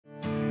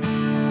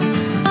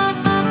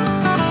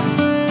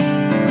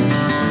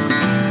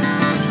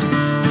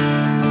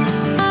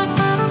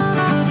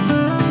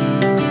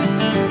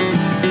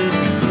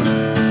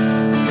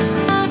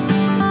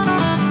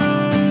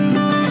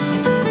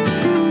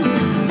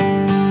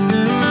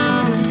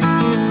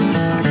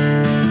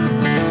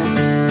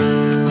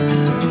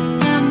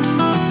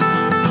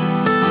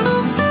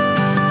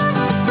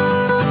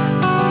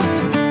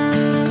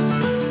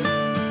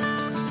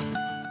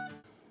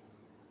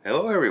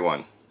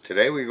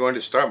going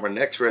to start my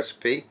next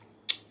recipe.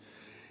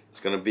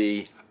 It's going to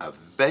be a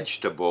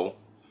vegetable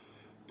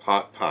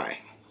pot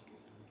pie.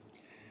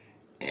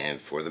 And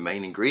for the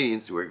main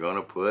ingredients, we're going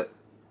to put,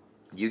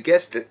 you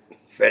guessed it,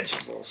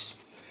 vegetables.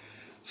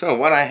 So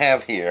what I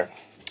have here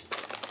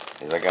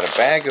is I got a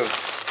bag of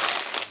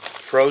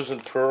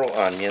frozen pearl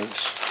onions,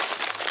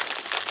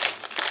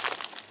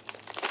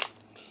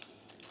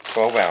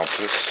 12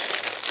 ounces.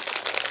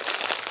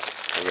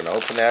 We're going to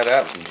open that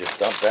up and just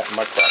dump that in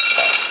my crock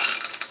pot.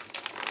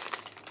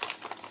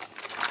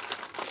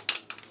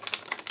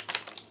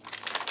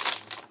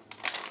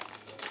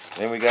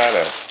 Then we got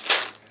a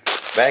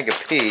bag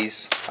of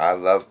peas. I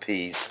love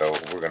peas, so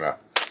we're going to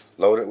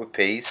load it with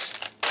peas.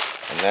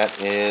 And that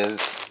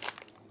is,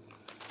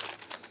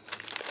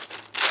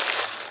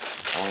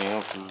 how many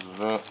ounces is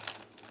that?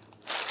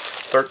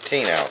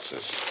 13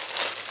 ounces.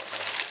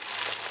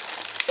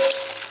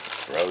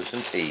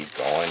 Frozen peas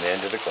going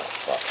into the crock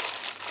pot.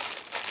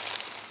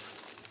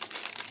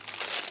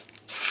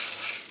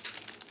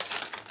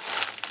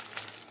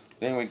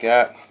 Then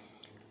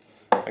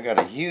I got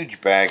a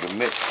huge bag of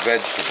mixed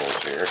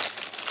vegetables here.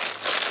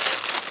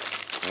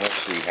 Let's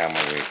see how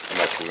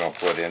much we're going to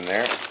put in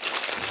there.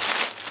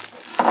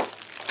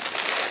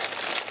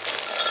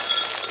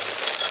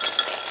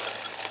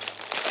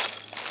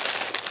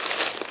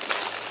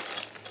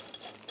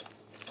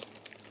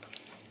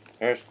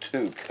 There's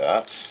 2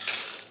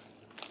 cups.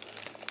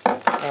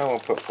 I will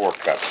put 4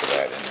 cups of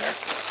that in there.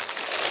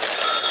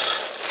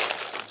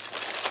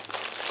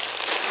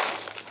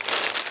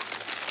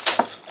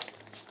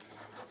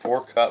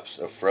 Four cups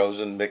of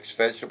frozen mixed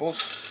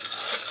vegetables.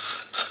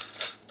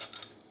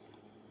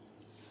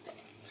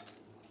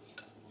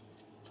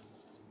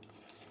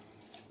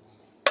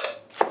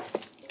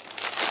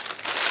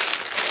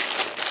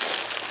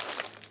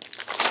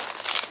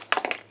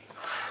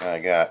 I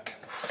got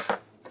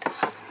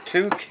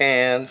 2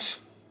 cans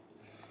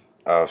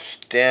of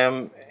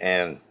stem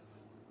and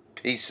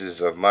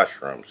pieces of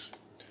mushrooms.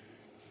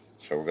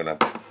 So we're going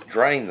to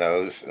drain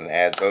those and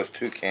add those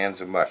 2 cans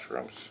of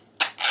mushrooms.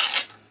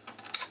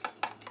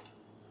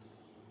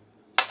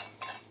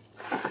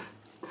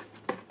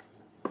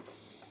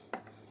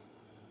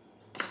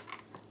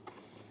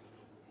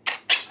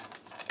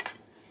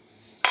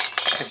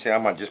 Actually,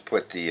 I'm going to just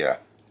put the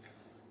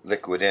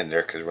liquid in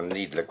there because we'll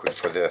need liquid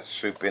for the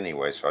soup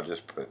anyway, so I'll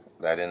just put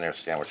that in there,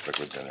 see how much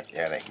liquid's in there.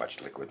 Yeah, it ain't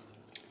much liquid.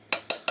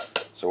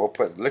 So we'll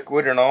put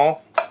liquid in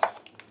all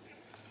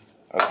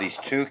of these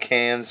 2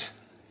 cans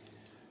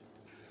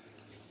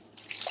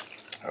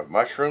of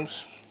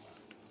mushrooms.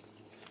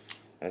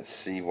 Let's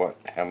see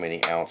how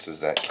many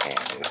ounces that can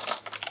is.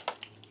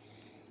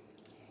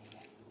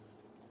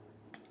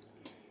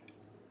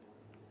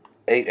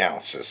 8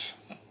 ounces.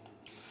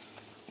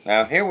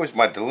 Now here was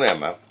my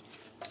dilemma.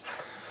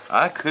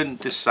 I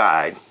couldn't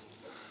decide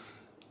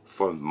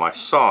for my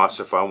sauce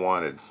if I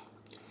wanted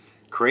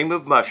cream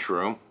of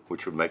mushroom,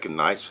 which would make a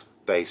nice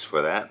base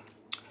for that,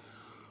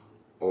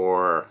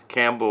 or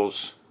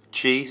Campbell's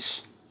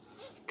cheese,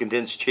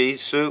 condensed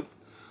cheese soup,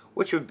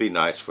 which would be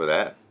nice for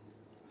that.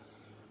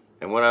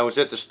 And when I was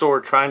at the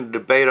store trying to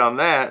debate on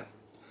that,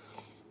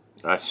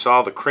 I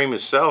saw the cream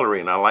of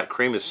celery, and I like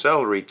cream of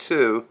celery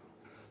too,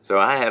 so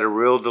I had a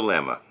real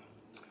dilemma.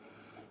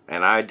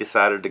 And I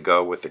decided to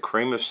go with the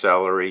cream of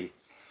celery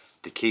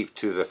to keep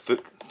to the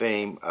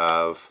theme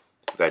of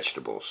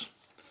vegetables.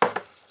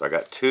 So I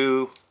got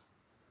 2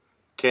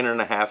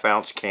 10.5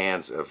 ounce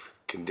cans of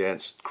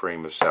condensed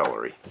cream of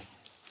celery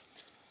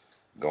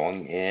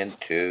going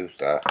into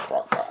the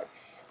crock pot.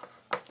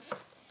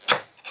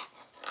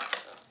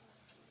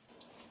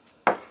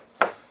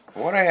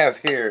 What I have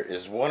here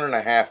is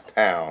 1.5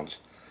 pounds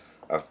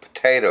of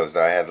potatoes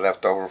that I had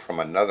left over from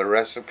another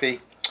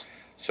recipe.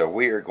 So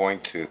we are going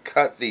to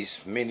cut these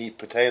mini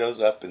potatoes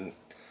up in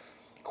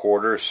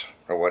quarters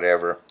or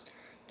whatever,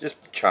 just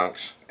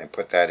chunks, and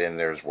put that in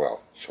there as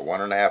well. So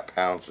 1.5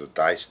 pounds of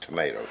diced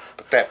tomatoes,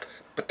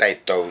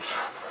 potatoes.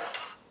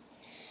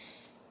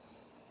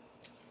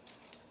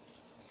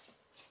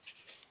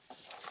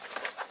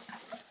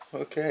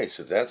 Okay,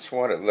 so that's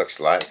what it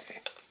looks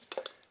like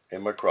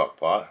in my crock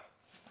pot.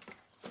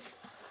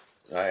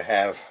 I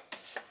have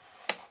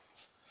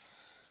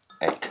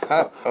a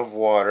cup of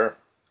water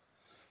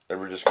that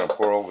we're just going to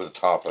pour over the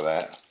top of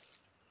that.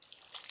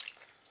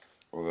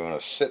 We're going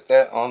to sit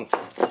that on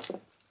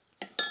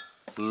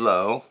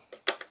low,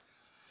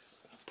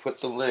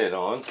 put the lid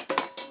on,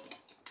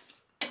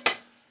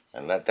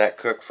 and let that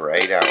cook for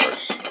 8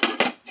 hours.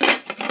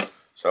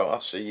 So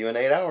I'll see you in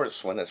 8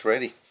 hours when it's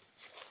ready.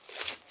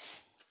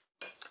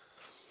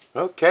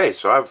 Okay,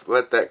 so I've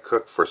let that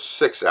cook for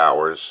 6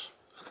 hours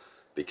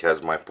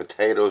because my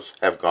potatoes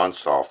have gone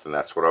soft, and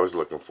that's what I was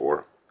looking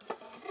for.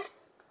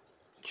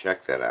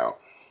 Check that out.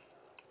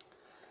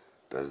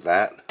 Does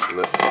that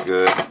look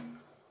good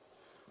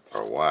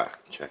or what?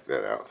 Check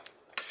that out.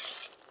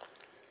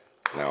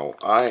 Now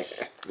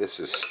this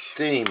is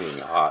steaming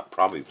hot,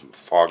 probably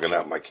fogging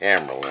up my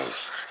camera lens.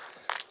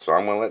 So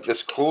I'm going to let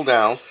this cool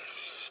down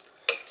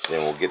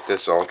Then we'll get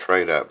this all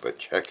trayed up. But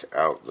check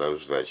out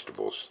those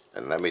vegetables.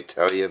 And let me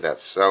tell you, that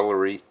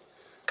celery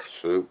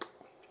soup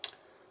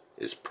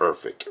is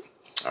perfect.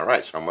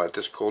 Alright, so I'm going to let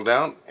this cool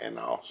down, and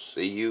I'll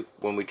see you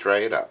when we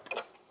tray it up.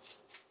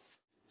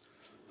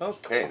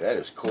 Okay, that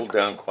has cooled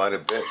down quite a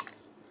bit.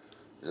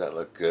 Does that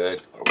look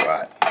good?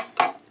 Alright.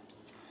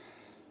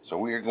 So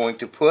we are going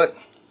to put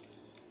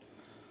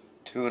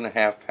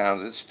 2.5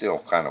 pounds. It's still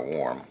kind of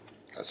warm.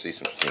 I see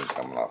some steam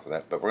coming off of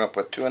that. But we're going to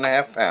put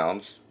 2.5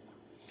 pounds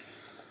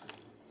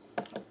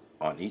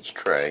on each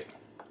tray,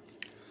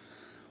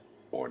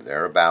 or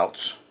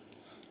thereabouts.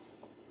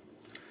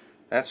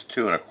 That's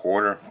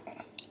 2.25.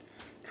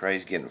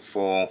 Tray's getting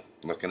full.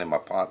 Looking in my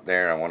pot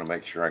there, I want to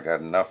make sure I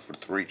got enough for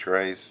 3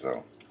 trays,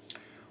 so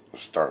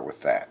we'll start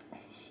with that.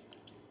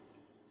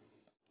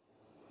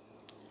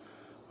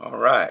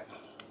 Alright,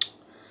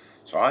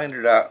 so I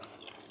ended up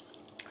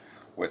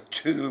with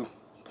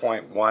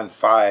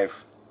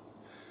 2.15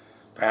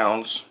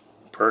 pounds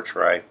per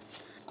tray,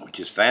 which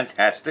is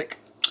fantastic.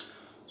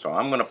 So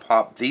I'm going to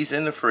pop these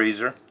in the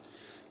freezer,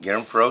 get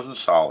them frozen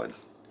solid.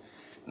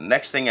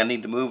 Next thing I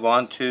need to move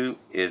on to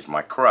is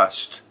my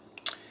crust.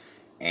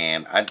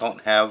 And I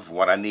don't have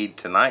what I need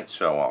tonight,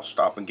 so I'll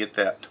stop and get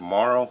that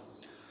tomorrow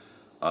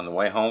on the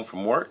way home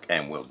from work,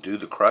 and we'll do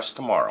the crust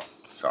tomorrow.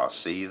 So I'll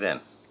see you then.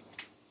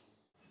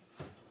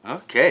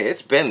 Okay,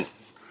 it's been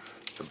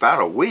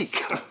about a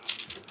week.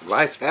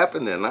 Life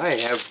happened, and I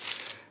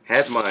have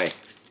had my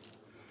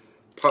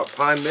pot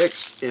pie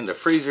mix in the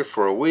freezer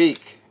for a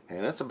week,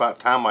 and it's about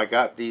time I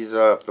got these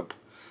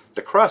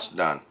the crust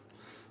done.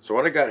 So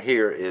what I got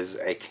here is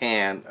a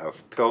can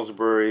of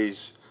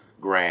Pillsbury's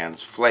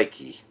Grands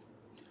Flaky.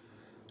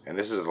 And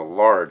this is a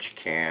large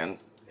can,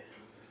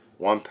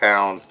 1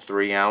 pound,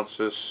 3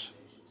 ounces.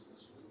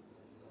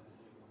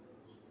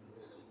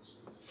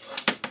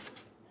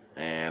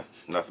 And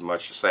nothing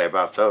much to say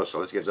about those, so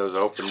let's get those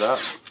opened up.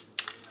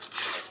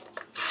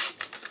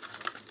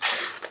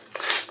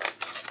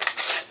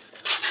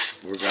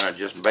 We're going to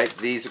just bake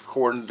these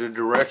according to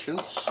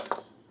directions.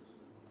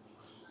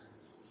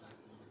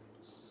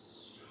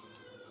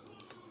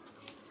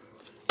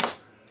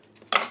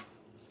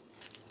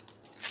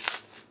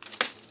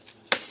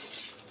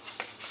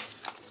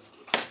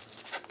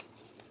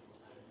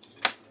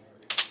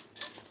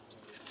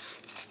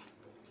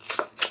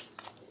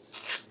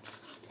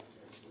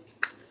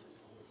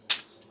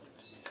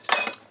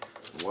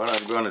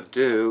 What I'm going to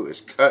do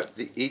is cut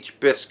each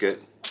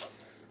biscuit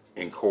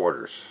in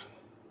quarters.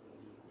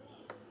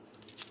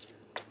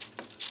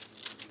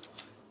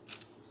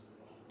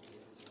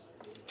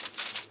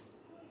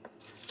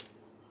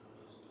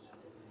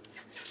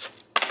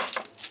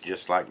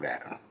 Just like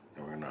that.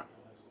 And we're going to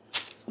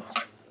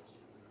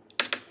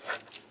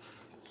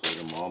put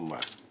them on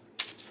my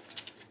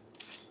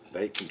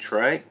baking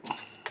tray.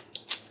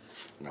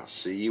 And I'll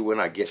see you when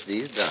I get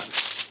these done.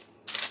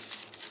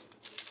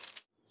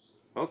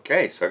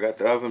 Okay, so I got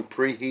the oven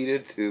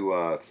preheated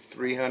to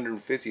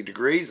 350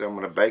 degrees. I'm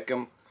going to bake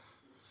them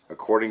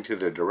according to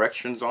the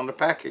directions on the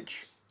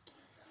package.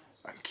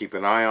 I keep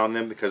an eye on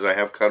them because I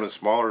have cut them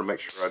smaller to make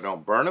sure I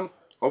don't burn them,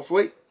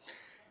 hopefully.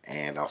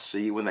 And I'll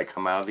see you when they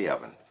come out of the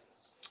oven.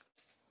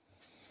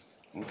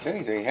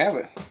 Okay, there you have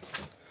it.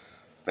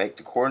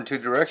 Baked according to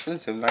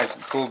directions. They're nice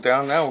and cooled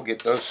down now. We'll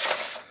get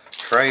those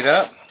trayed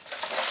up.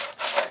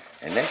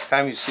 And next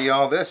time you see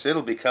all this,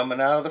 it'll be coming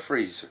out of the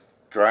freezer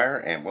dryer,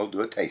 and we'll do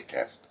a taste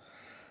test.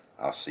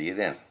 I'll see you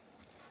then.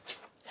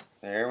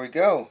 There we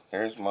go.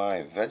 There's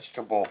my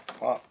vegetable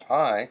pot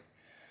pie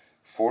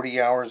 40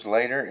 hours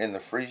later in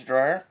the freeze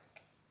dryer.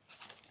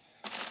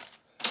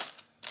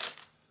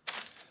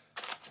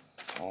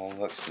 All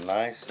looks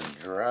nice and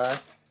dry,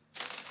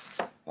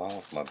 along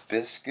with my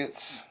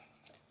biscuits.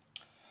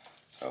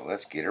 So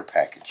let's get her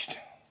packaged.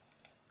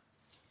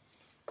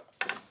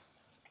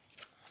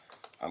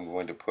 I'm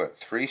going to put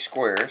 3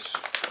 squares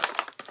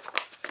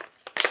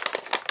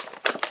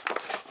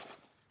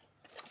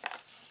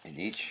in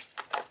each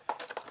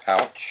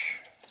pouch,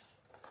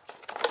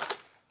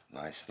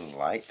 nice and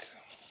light,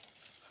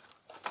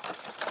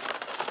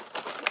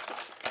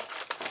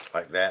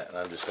 like that. And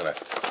I'm just going to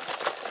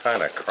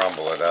kind of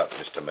crumble it up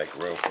just to make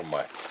room for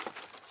my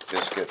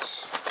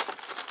biscuits.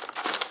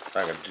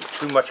 I'm not going to do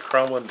too much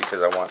crumbling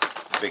because I want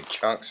big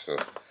chunks of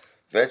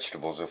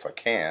vegetables if I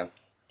can.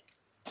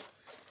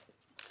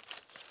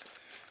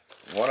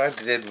 What I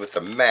did with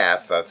the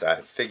math, I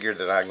figured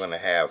that I'm going to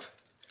have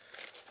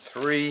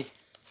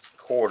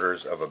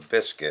 3/4 of a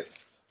biscuit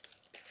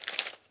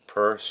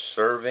per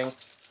serving,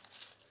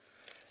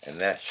 and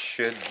that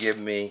should give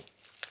me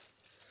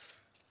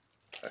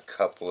a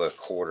couple of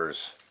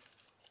quarters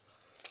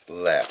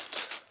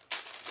left.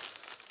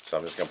 So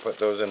I'm just going to put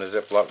those in a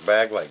Ziploc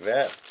bag like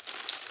that,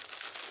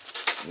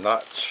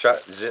 not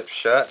zip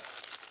shut,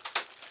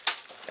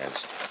 and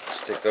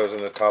stick those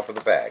in the top of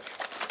the bag.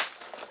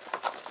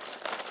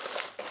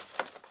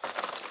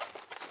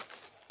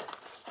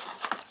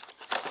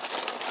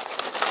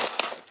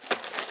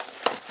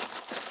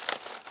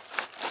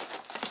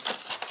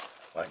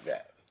 Like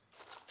that.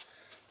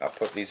 I'll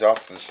put these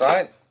off to the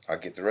side. I'll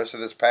get the rest of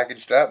this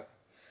packaged up.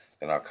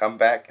 Then I'll come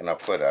back and I'll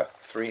put a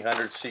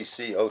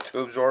 300cc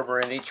O2 absorber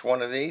in each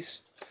one of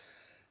these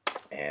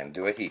and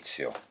do a heat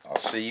seal. I'll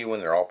see you when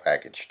they're all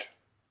packaged.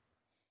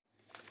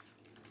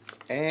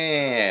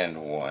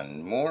 And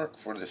one more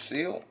for the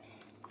seal.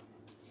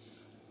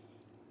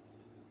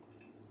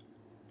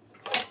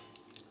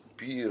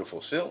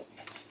 Beautiful seal.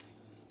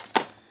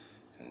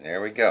 And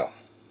there we go.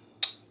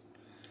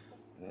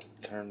 Let's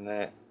turn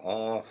that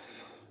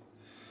off.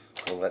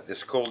 We'll let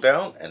this cool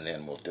down and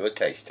then we'll do a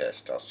taste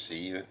test. I'll see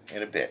you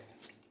in a bit.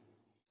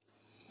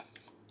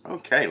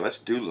 Okay, let's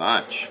do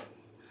lunch.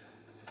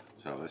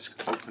 So let's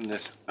open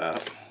this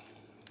up.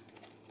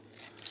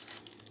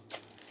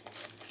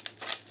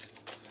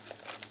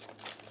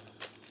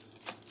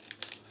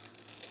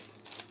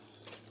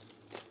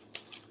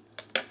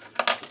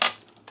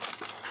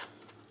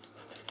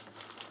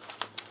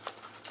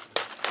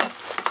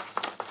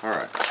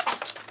 Alright,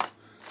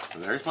 so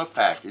there's my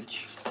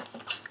package.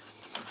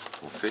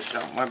 We'll fish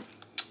out my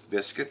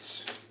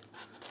biscuits,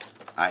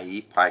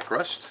 i.e. pie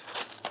crust.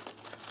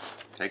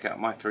 Take out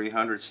my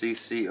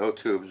 300cc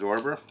O2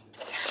 absorber.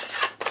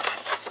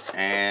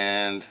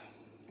 And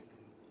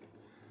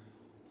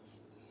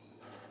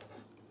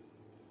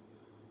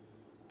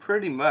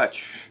pretty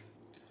much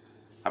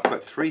I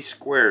put 3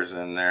 squares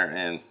in there,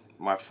 and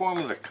my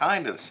formula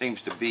kind of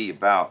seems to be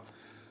about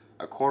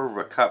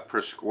 1/4 cup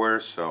per square,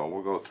 so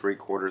we'll go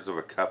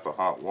 3/4 cup of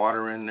hot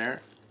water in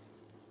there.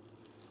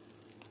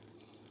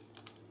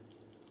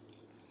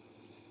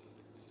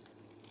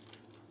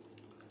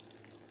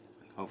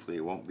 Hopefully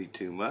it won't be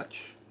too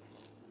much.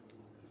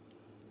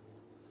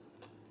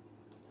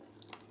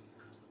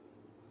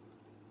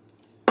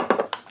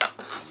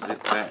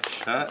 Zip that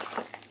shut.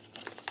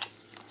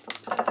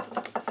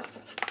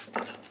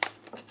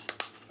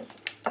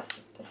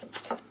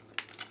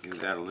 Give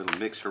that a little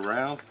mix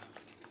around.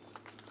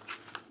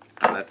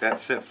 Let that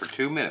sit for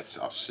 2 minutes.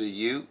 I'll see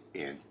you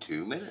in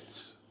 2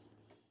 minutes.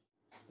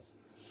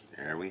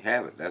 There we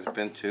have it. That's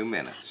been 2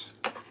 minutes.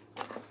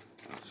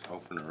 Let's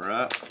open her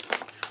up.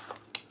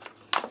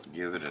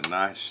 Give it a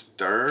nice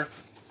stir.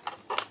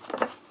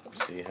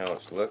 See how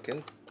it's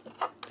looking.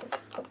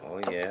 Oh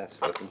yeah, it's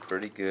looking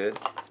pretty good.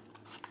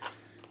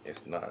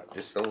 If not,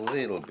 just a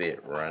little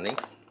bit runny.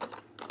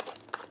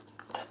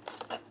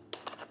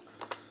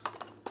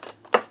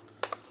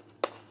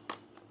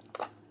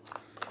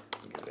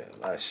 Give it a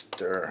nice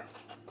stir.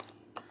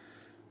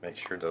 Make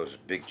sure those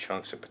big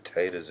chunks of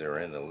potatoes are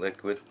in the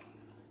liquid.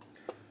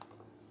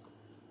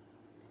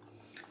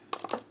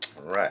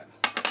 Alright.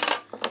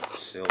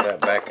 Seal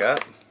that back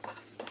up.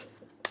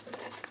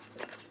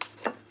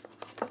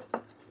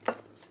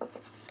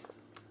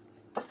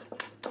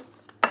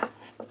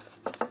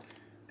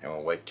 And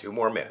we'll wait 2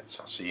 more minutes.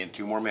 I'll see you in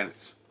 2 more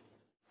minutes.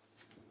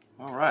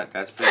 Alright,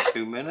 that's been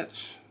 2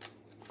 minutes.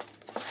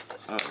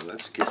 So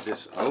let's get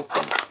this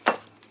open.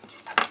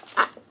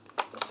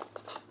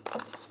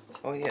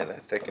 Oh yeah,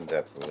 that thickened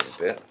up a little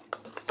bit.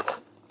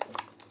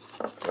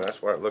 So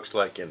that's what it looks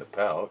like in the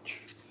pouch.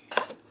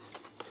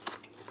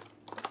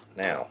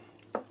 Now,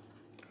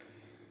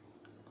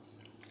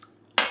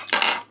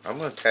 I'm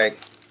going to take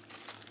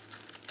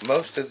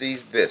most of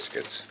these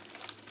biscuits.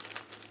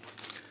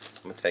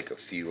 I'm going to take a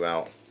few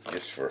out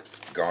just for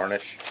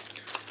garnish.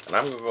 And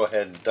I'm going to go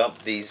ahead and dump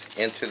these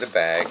into the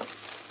bag.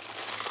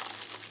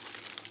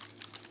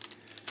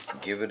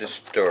 Give it a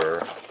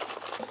stir.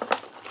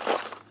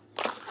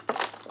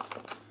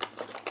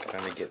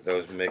 Kind of get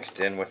those mixed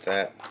in with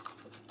that.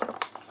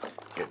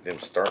 Get them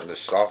starting to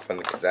soften,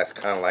 because that's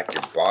kind of like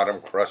your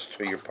bottom crust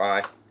to your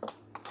pie.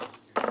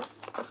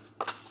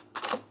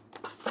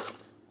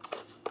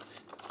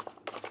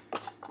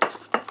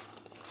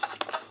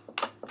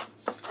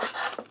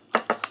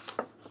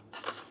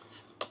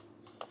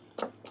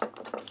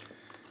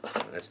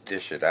 Let's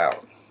dish it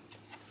out.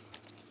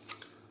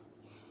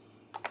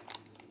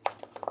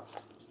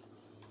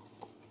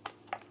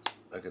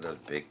 Look at those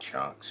big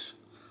chunks.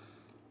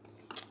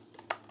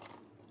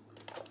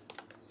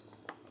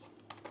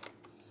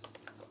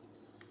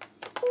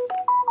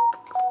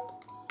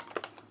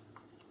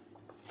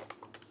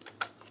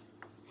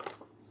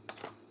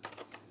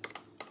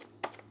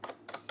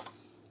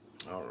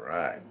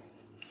 Alright,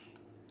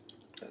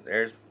 so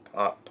there's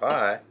pot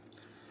pie,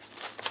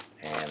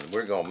 and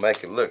we're going to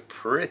make it look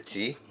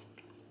pretty.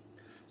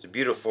 The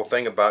beautiful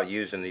thing about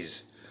using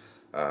these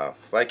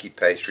flaky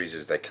pastries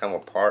is they come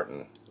apart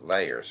in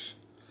layers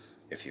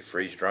if you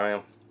freeze dry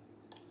them.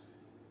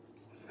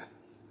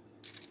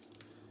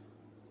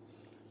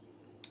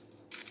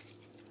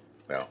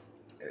 Well,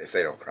 if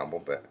they don't crumble,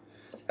 but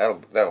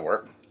that'll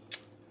work.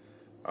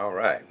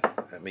 Alright,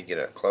 let me get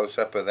a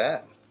close-up of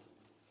that.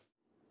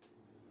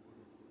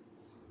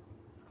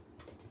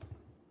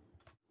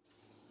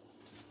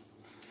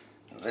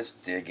 Let's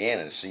dig in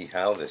and see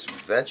how this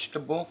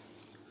vegetable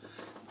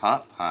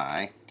pot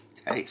pie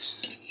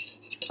tastes.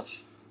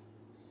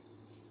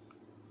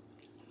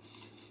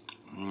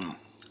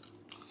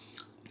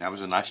 That was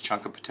a nice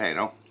chunk of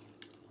potato.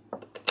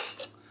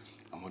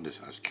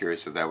 I was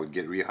curious if that would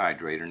get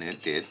rehydrated, and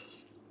it did.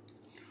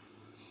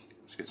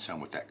 Let's get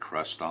some with that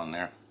crust on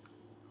there.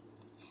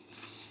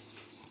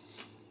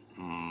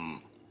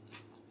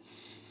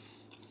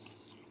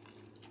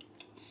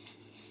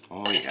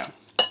 Oh yeah.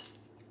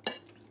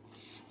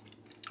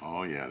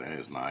 Oh yeah, that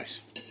is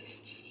nice.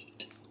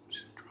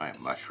 Let's try a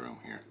mushroom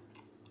here.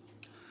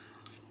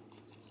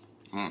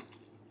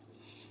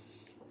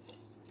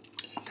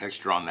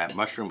 Texture on that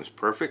mushroom is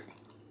perfect.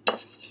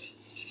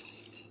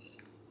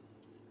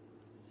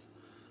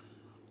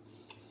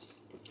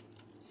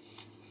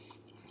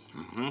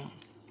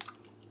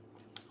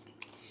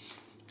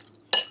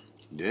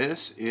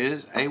 This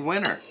is a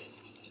winner.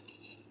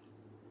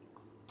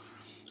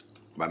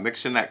 By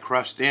mixing that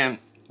crust in,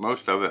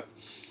 most of it,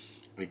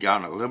 it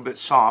got a little bit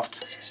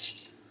soft,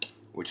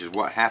 which is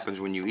what happens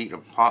when you eat a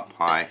pot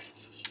pie.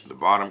 The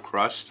bottom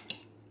crust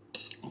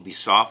will be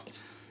soft,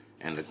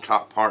 and the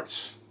top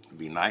parts will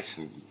be nice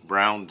and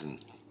browned and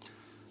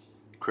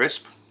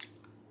crisp.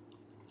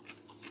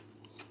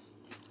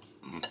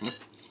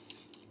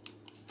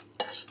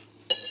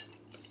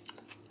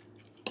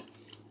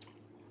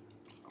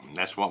 And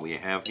that's what we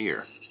have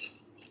here.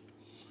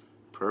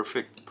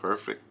 Perfect,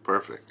 perfect,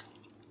 perfect.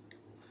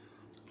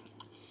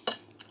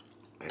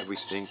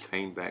 Everything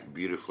came back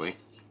beautifully.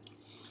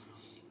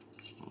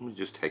 Let me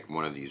just take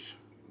one of these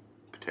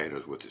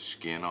potatoes with the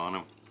skin on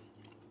them.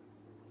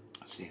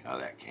 Let's see how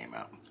that came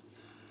out.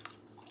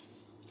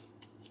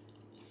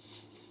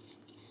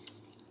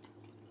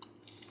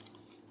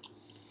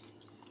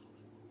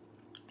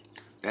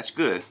 That's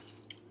good,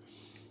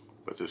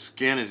 but the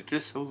skin is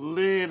just a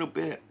little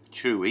bit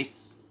chewy.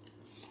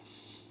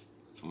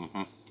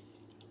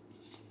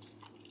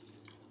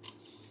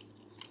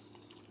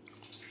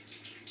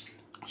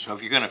 So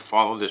if you're going to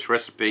follow this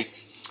recipe,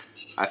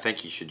 I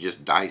think you should just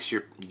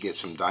get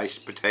some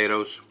diced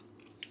potatoes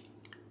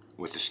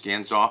with the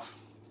skins off,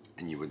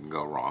 and you wouldn't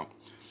go wrong.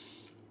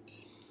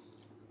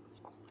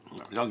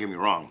 Don't get me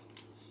wrong,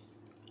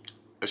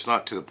 it's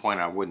not to the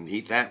point I wouldn't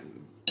eat that.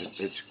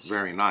 It's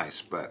very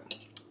nice, but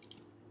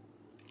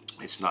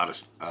it's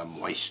not a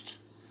moist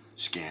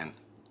skin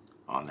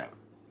on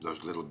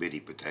those little bitty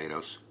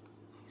potatoes.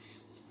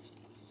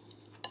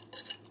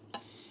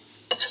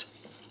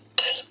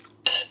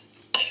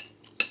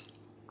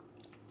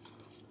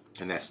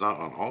 And that's not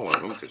on all of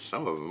them, because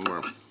some of them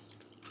are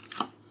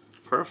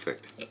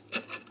perfect.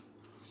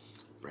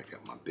 Break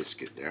up my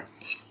biscuit there.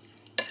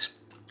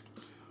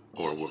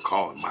 Or we'll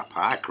call it my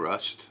pie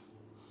crust.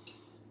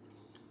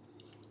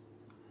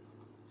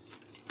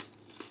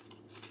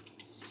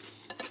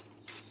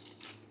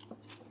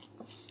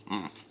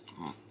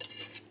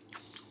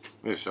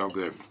 It's so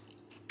good.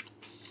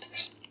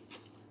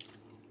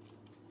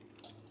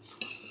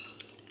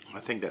 I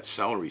think that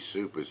celery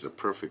soup is the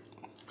perfect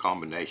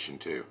combination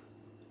too.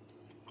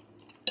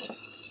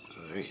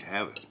 So there you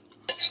have it.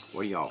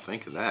 What do y'all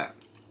think of that?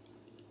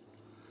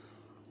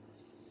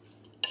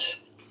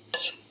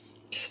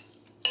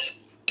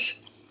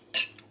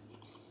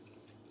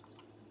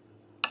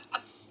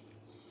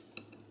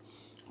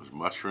 Those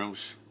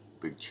mushrooms,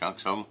 big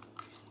chunks of them.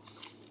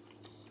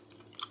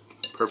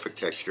 Perfect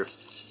texture.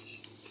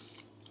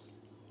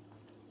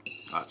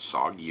 Not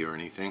soggy or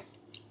anything.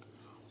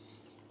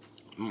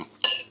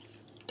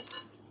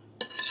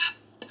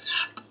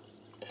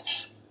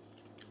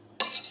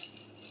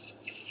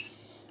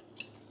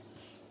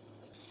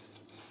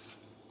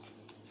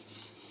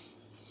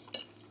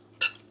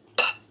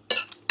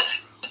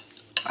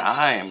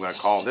 I am going to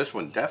call this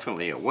one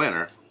definitely a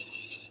winner.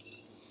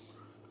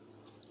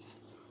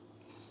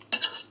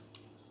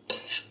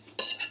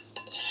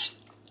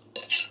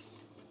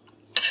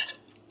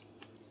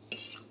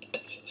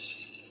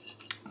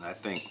 And I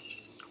think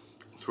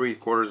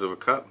 3/4 of a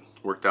cup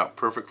worked out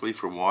perfectly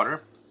for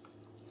water.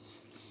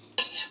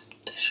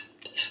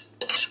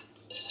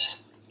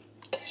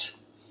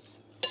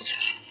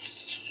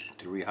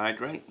 To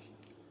rehydrate.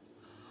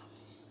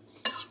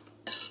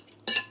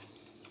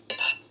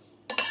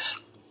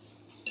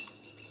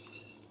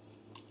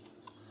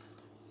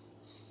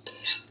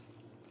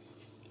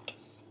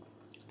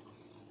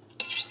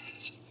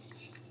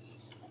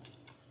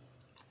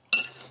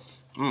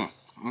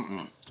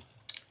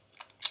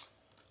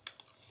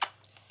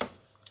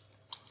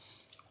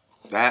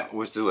 That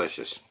was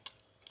delicious.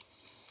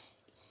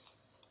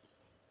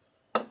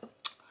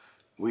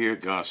 We are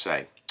going to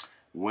say,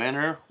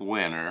 winner,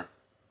 winner,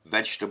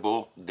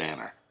 vegetable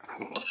dinner.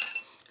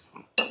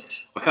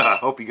 Well, I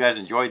hope you guys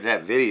enjoyed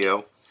that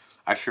video.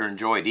 I sure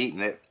enjoyed eating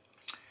it.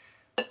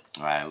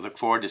 I look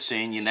forward to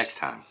seeing you next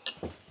time.